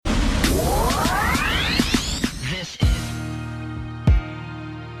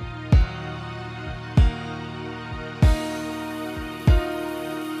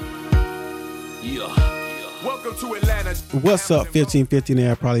Welcome to Atlanta. What's up? 1515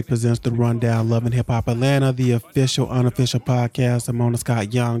 Air probably presents the Rundown Love and Hip Hop Atlanta, the official, unofficial podcast of Mona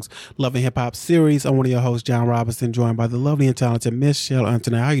Scott Young's Love and Hip Hop series. I'm one of your hosts, John Robinson, joined by the lovely and talented Michelle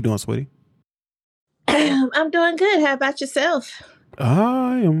Antoinette. How you doing, sweetie? I'm doing good. How about yourself?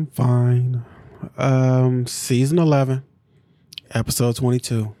 I am fine. Season 11, episode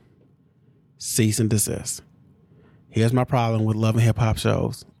 22, cease and desist. Here's my problem with Love and Hip Hop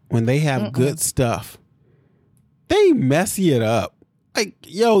shows. When they have good stuff, they messy it up. Like,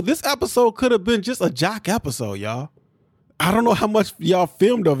 yo, this episode could have been just a Jock episode, y'all. I don't know how much y'all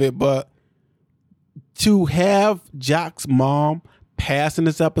filmed of it, but to have Jock's mom pass in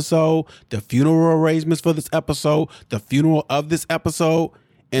this episode, the funeral arrangements for this episode, the funeral of this episode,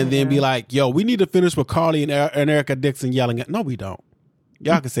 and then be like, yo, we need to finish with Carly and Erica Dixon yelling at. No, we don't.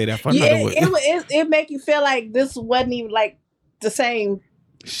 Y'all can say that for another week. It make you feel like this wasn't even like the same.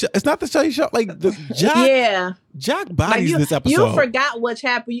 It's not the same show. Like the Jock. Yeah, Jock bodies this episode. You forgot what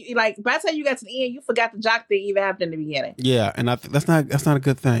happened. By the time you got to the end, you forgot the Jock thing even happened in the beginning. Yeah, and that's not a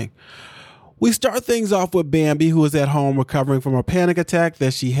good thing. We start things off with Bambi, who is at home recovering from a panic attack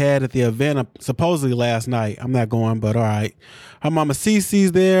that she had at the event supposedly last night. I'm not going, but all right. Her mama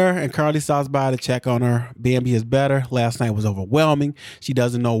Cece's there, and Carly stops by to check on her. Bambi is better. Last night was overwhelming. She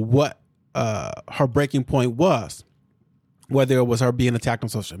doesn't know what her breaking point was. Whether it was her being attacked on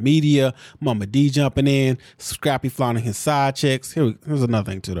social media, Momma Dee jumping in, Scrappy flaunting his side chicks. Here's another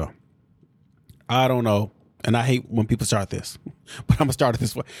thing too, though. I don't know, and I hate when people start this, but I'm gonna start it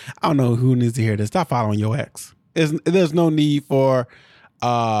this way. I don't know who needs to hear this. Stop following your ex. There's no need for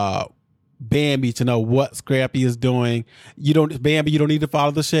Bambi to know what Scrappy is doing. Bambi, you don't need to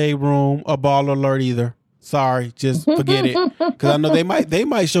follow the Shade Room or Ball Alert either. Sorry, just forget it, because I know they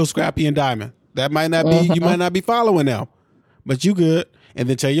might show Scrappy and Diamond. That might not be. You might not be following them. But you good. And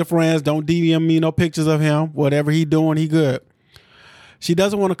then tell your friends, don't DM me no pictures of him. Whatever he doing, he good. She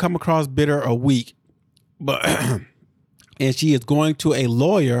doesn't want to come across bitter or weak. But and she is going to a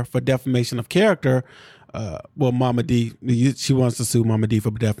lawyer for defamation of character. Momma Dee, she wants to sue Momma Dee for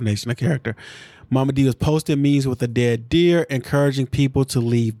defamation of character. Momma Dee was posting memes with a dead deer, encouraging people to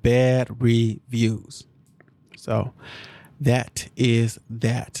leave bad reviews. So that is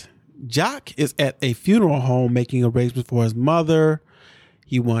that. Jock is at a funeral home making arrangements for his mother.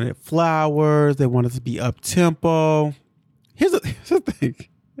 He wanted flowers. They wanted to be up-tempo. Here's the thing.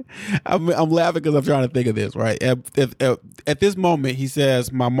 I'm laughing because I'm trying to think of this, right? At this moment, he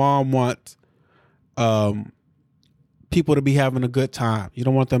says, my mom wants people to be having a good time. You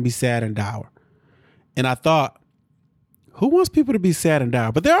don't want them to be sad and dour. And I thought, who wants people to be sad and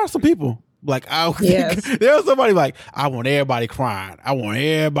dour? But there are some people. Like, there was somebody like, I want everybody crying. I want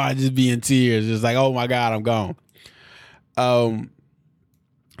everybody just be in tears. Just like, oh my God, I'm gone.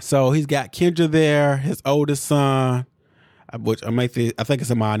 So he's got Kendra there, his oldest son, which I think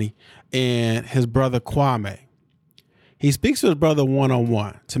it's Imani, and his brother Kwame. He speaks to his brother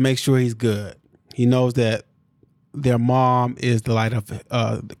one-on-one to make sure he's good. He knows that their mom is the light of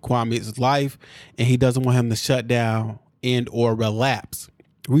Kwame's life, and he doesn't want him to shut down and or relapse.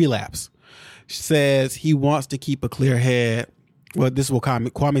 Says he wants to keep a clear head. Well, this is what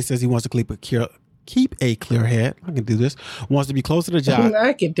Kwame says. He wants to keep a clear head. I can do this. Wants to be closer to Jock.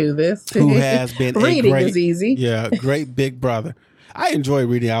 I can do this. Who has been reading is easy. Yeah, great big brother. I enjoy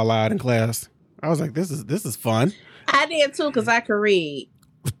reading out loud in class. I was like, this is fun. I did too because I could read.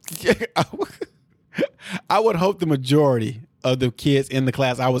 I would hope the majority of the kids in the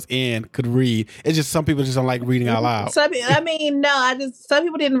class I was in could read. It's just some people just don't like reading out loud. Some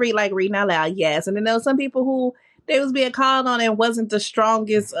people didn't like reading out loud, yes. And then there were some people who they was being called on and wasn't the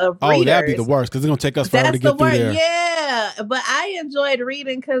strongest of readers. Oh, that'd be the worst because it's going to take us forever to get through there. Yeah, but I enjoyed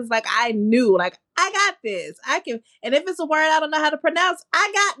reading because I knew I got this. I can, and if it's a word I don't know how to pronounce,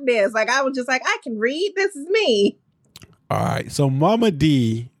 I got this. I was just like, I can read. This is me. All right, so Momma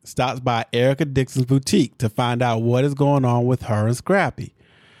Dee stops by Erica Dixon's boutique to find out what is going on with her and Scrappy.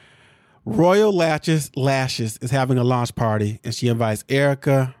 Royal Lashes is having a launch party, and she invites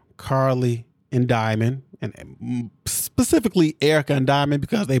Erica, Carly, and Diamond, and specifically Erica and Diamond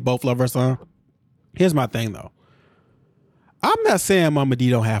because they both love her son. Here's my thing, though. I'm not saying Momma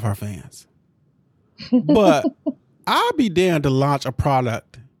Dee don't have her fans, but I'll be damned to launch a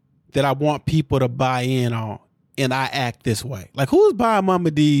product that I want people to buy in on. And I act this way. Like, who's buying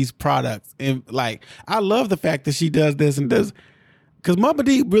Momma Dee's products? And like, I love the fact that she does this and does, because Momma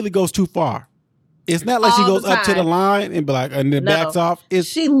Dee really goes too far. It's not like she goes up to the line and be like, and then backs off.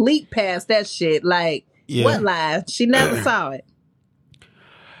 She leaped past that shit. Like, what line? She never saw it.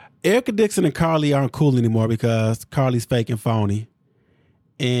 Erica Dixon and Carly aren't cool anymore because Carly's fake and phony.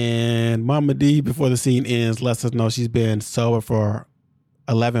 And Momma Dee, before the scene ends, lets us know she's been sober for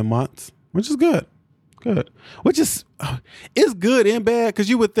 11 months, which is good. Good. Which is, it's good and bad, because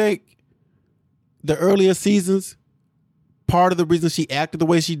you would think the earlier seasons, part of the reason she acted the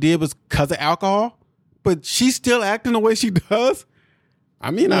way she did was because of alcohol, but she's still acting the way she does.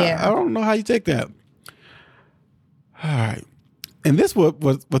 I mean, I don't know how you take that. All right. And this what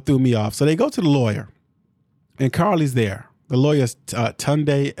threw me off. So they go to the lawyer, and Carly's there. The lawyer's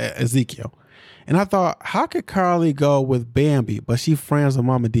Tunde Ezekiel. And I thought, how could Carly go with Bambi, but she friends with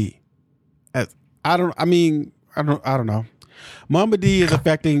Momma Dee? I don't know. Momma Dee is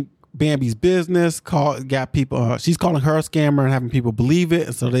affecting Bambi's business. Got people. She's calling her a scammer and having people believe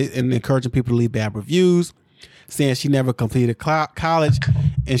it, and encouraging people to leave bad reviews, saying she never completed college,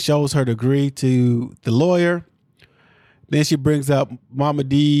 and shows her degree to the lawyer. Then she brings up Momma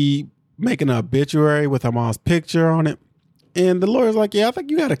Dee making an obituary with her mom's picture on it. And the lawyer's like, yeah, I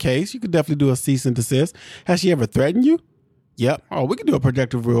think you got a case. You could definitely do a cease and desist. Has she ever threatened you? Yep. Oh, we can do a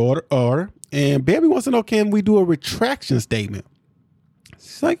protective order. And Bambi wants to know, can we do a retraction statement?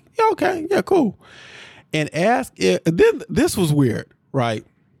 She's like, yeah, okay. Yeah, cool. And then this was weird, right?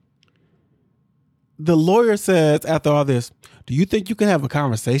 The lawyer says, after all this, do you think you can have a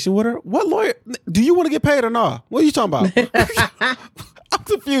conversation with her? What lawyer? Do you want to get paid or not? What are you talking about? I'm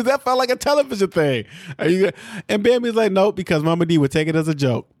confused. That felt like a television thing. And Bambi's like, nope, because Momma Dee would take it as a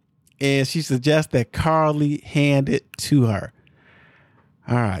joke. And she suggests that Carly hand it to her.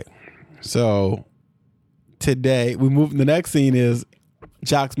 All right. So today, the next scene is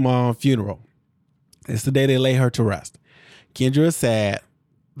Jock's mom's funeral. It's the day they lay her to rest. Kendra is sad.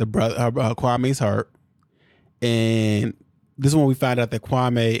 Kwame's hurt. And this is when we find out that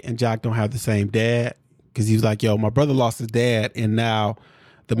Kwame and Jock don't have the same dad. Because he was like, yo, my brother lost his dad, and now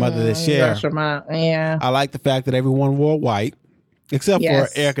the mother they share. Yeah. I like the fact that everyone wore white, except for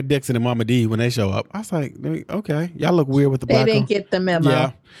Erica Dixon and Momma Dee when they show up. I was like, okay, y'all look weird with the black. They didn't get the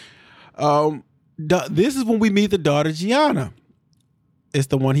memo. Yeah. This is when we meet the daughter, Gianna. It's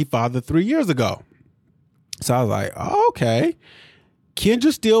the one he fathered 3 years ago. So I was like, oh, okay.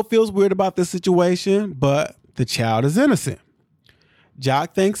 Kendra still feels weird about this situation, but the child is innocent.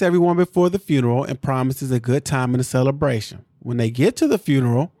 Jock thanks everyone before the funeral and promises a good time in the celebration. When they get to the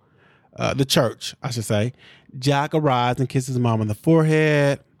funeral, the church, I should say, Jock arrives and kisses mom on the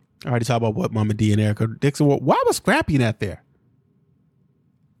forehead. I already talked about what Momma Dee and Erica Dixon were. Why was Scrappy not there?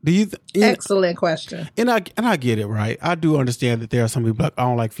 Excellent question. And I get it, right? I do understand that there are some people like, I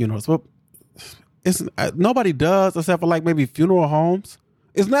don't like funerals. But nobody does, except for like maybe funeral homes.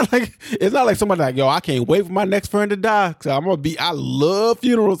 It's not like somebody like, yo, I can't wait for my next friend to die. So I love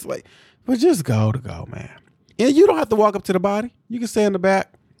funerals. Like, but just go, man. And you don't have to walk up to the body. You can stay in the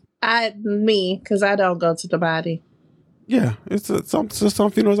back. Because I don't go to the body. Yeah, it's some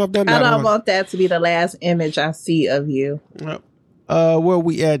funerals I've done. I don't want that to be the last image I see of you. Where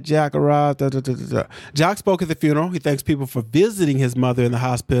we at? Jock arrived. Jock spoke at the funeral. He thanks people for visiting his mother in the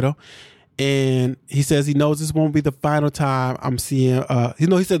hospital. And he says he knows this won't be the final time I'm seeing,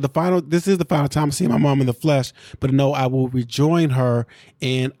 he said this is the final time I'm seeing my mom in the flesh, but no, I will rejoin her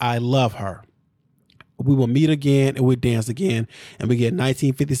and I love her. We will meet again and we'll dance again. And we get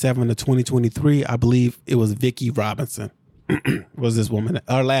 1957 to 2023. I believe it was Vickie Robinson was this woman.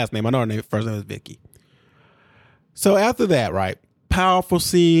 Her last name, I know her name, first name is Vickie. So after that, right, powerful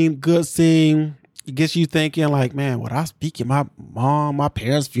scene, good scene. It gets you thinking like, man, would I speak at my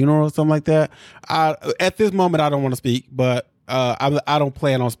parents' funeral or something like that? At this moment, I don't want to speak, but I don't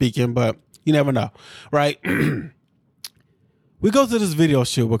plan on speaking, but you never know, right? We go to this video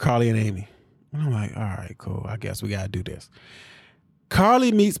shoot with Carly and Amy. And I'm like, all right, cool. I guess we got to do this.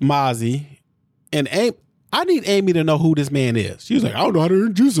 Carly meets Mazi, and I need Amy to know who this man is. She's like, I don't know how to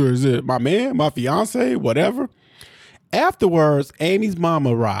introduce her. Is it my man, my fiance, whatever? Afterwards, Amy's mom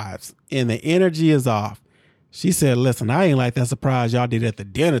arrives and the energy is off. She said, listen, I ain't like that surprise y'all did at the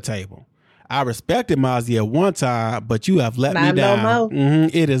dinner table. I respected Mazi at one time, but you have let me down. No more.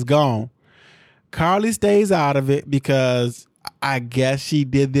 It is gone. Carly stays out of it because I guess she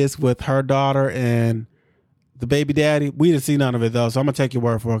did this with her daughter and the baby daddy. We didn't see none of it though, so I'm going to take your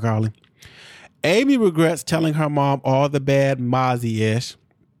word for it, Carly. Amy regrets telling her mom all the bad Mazi-ish.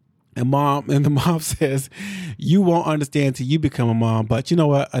 And the mom says, you won't understand till you become a mom. But you know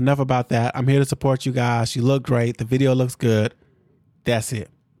what? Enough about that. I'm here to support you guys. You look great. The video looks good. That's it.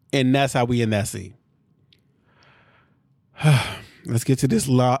 And that's how we end that scene. Let's get to this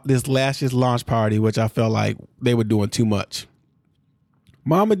Lashes launch party, which I felt like they were doing too much.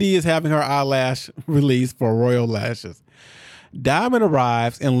 Momma Dee is having her eyelash release for Royal Lashes. Diamond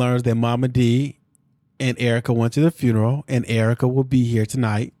arrives and learns that Momma Dee and Erica went to the funeral, and Erica will be here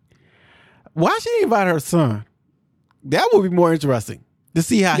tonight. Why she didn't invite her son? That would be more interesting to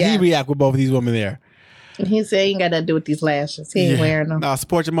see how he react with both of these women there. He said he ain't got nothing to do with these lashes. He ain't wearing them. No,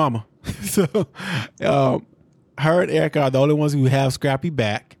 support your mama. So, her and Erica are the only ones who have Scrappy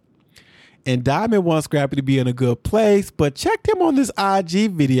back. And Diamond wants Scrappy to be in a good place, but checked him on this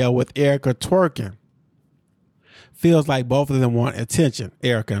IG video with Erica twerking. Feels like both of them want attention,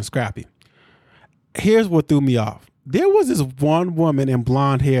 Erica and Scrappy. Here's what threw me off. There was this one woman in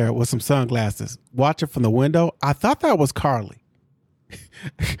blonde hair with some sunglasses. Watching from the window, I thought that was Carly.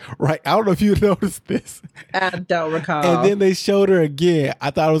 Right? I don't know if you noticed this. I don't recall. And then they showed her again.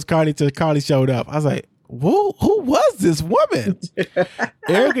 I thought it was Carly until Carly showed up. I was like, who was this woman?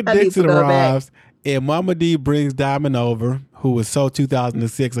 Erica Dixon arrives, and Momma Dee brings Diamond over, who was so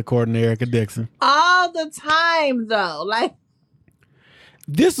 2006, according to Erica Dixon. All the time, though. Like,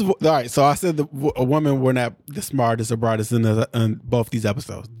 this is all right. So I said a woman were not the smartest or brightest in both these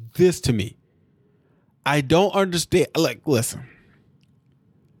episodes. This to me, I don't understand. Like, listen,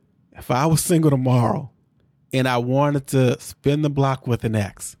 if I was single tomorrow and I wanted to spin the block with an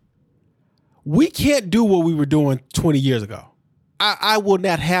ex, we can't do what we were doing 20 years ago. I will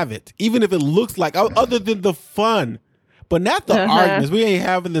not have it, even if it looks like, other than the fun, but not the arguments. We ain't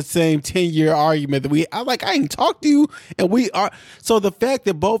having the same 10-year argument that I ain't talked to you, and we are. So the fact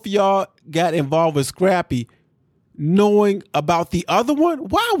that both of y'all got involved with Scrappy, knowing about the other one,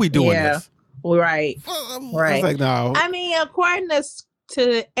 why are we doing this? Right. I was like, no. I mean, according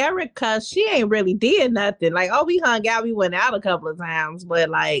to Erica, she ain't really did nothing. Like, we hung out, we went out a couple of times, but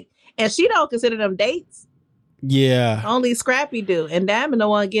like, and she don't consider them dates. Yeah. Only Scrappy do. And Diamond the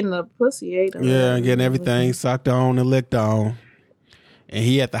one getting the pussy ate. Yeah, getting everything sucked on and licked on. And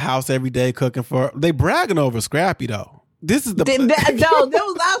he at the house every day cooking for her. They bragging over Scrappy, though. This is the... I was going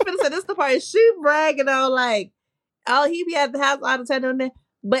to say, this is the part. She bragging on, like, he be at the house all the time.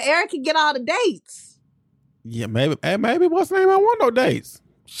 But Eric can get all the dates. Yeah, maybe what's the name? I want no dates.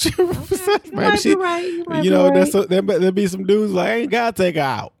 Maybe she... Right. There'll be some dudes like, I ain't got to take her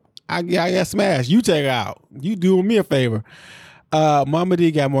out. I got smashed. You take her out. You doing me a favor. Momma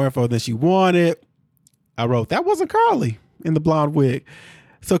Dee got more info than she wanted. I wrote, that wasn't Carly in the blonde wig.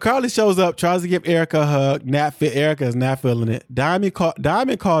 So Carly shows up, tries to give Erica a hug. Erica is not feeling it.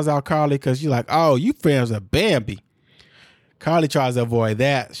 Diamond calls out Carly because she's like, oh, you friends with Bambi. Carly tries to avoid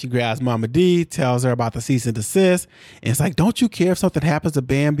that. She grabs Momma Dee, tells her about the cease and desist. And it's like, don't you care if something happens to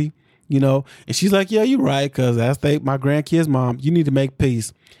Bambi? You know? And she's like, yeah, you're right, because that's my grandkid's mom. You need to make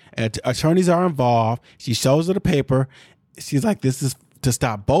peace. Attorneys are involved. She shows her the paper. She's like, this is to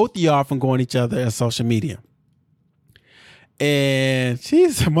stop both of y'all from going each other on social media. And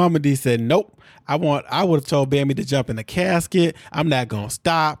Momma Dee said, nope. I would have told Bambi to jump in the casket. I'm not going to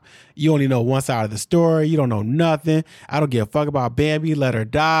stop. You only know one side of the story. You don't know nothing. I don't give a fuck about Bambi. Let her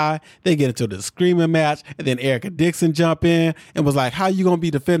die. They get into the screaming match. And then Erica Dixon jump in and was like, how you going to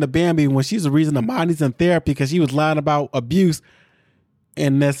be defending Bambi when she's the reason Amani's in therapy because she was lying about abuse?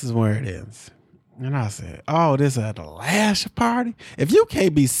 And this is where it ends. And I said, oh, this is at a lash party? If you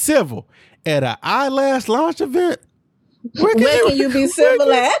can't be civil at an eyelash launch event, where can you be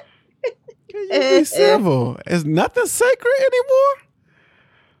civil at? Can you be civil? Is nothing sacred anymore?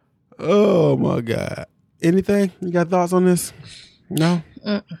 Oh, my God. Anything? You got thoughts on this? No?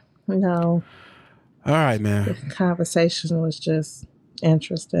 No. All right, man. The conversation was just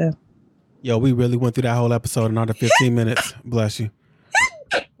interesting. Yo, we really went through that whole episode in under 15 minutes. Bless you.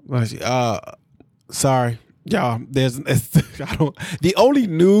 Sorry, y'all. The only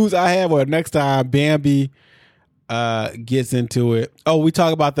news I have, or next time Bambi gets into it. Oh, we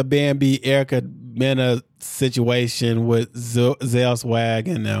talk about the Bambi Erica Mena situation with Zell Swag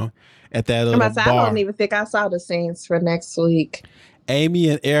and at that little bar. I don't even think I saw the scenes for next week. Amy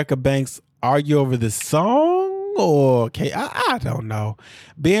and Erica Banks argue over the song. Or I don't know.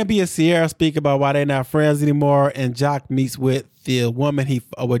 Bambi and Sierra speak about why they're not friends anymore, and Jock meets with the woman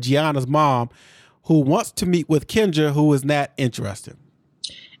with Gianna's mom, who wants to meet with Kendra, who is not interested.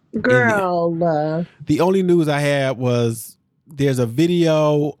 Girl, the only news I had was there's a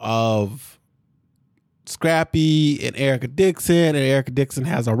video of Scrappy and Erica Dixon, and Erica Dixon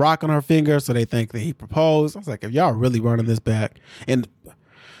has a rock on her finger, so they think that he proposed. I was like, if y'all really running this back, and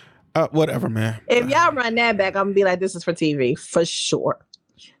whatever, man. If y'all run that back, I'm gonna be like, this is for TV for sure.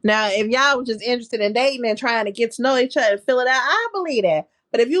 Now, if y'all was just interested in dating and trying to get to know each other and fill it out, I believe that.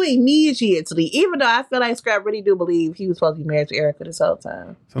 But if you immediately, even though I feel like Scrap really do believe he was supposed to be married to Erica this whole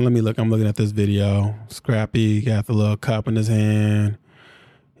time. So let me look. I'm looking at this video. Scrappy got the little cup in his hand.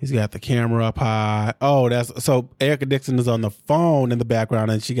 He's got the camera up high. Oh, that's so Erica Dixon is on the phone in the background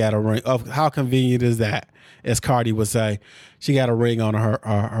and she got a ring. Oh, how convenient is that? As Cardi would say, she got a ring on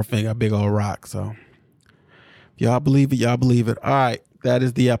her finger, a big old rock. So if y'all believe it, y'all believe it. All right. That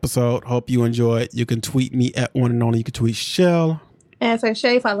is the episode. Hope you enjoy it. You can tweet me at one and only. You can tweet Shell. And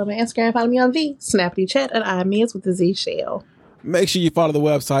Shay, follow me on Instagram, follow me on the Snappity Chat at I'm Miz with the Z Shell. Make sure you follow the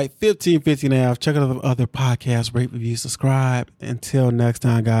website, 1550 Nav. Check out the other podcasts, rate, review, subscribe. Until next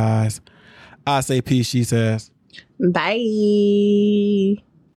time, guys, I say peace, she says. Bye.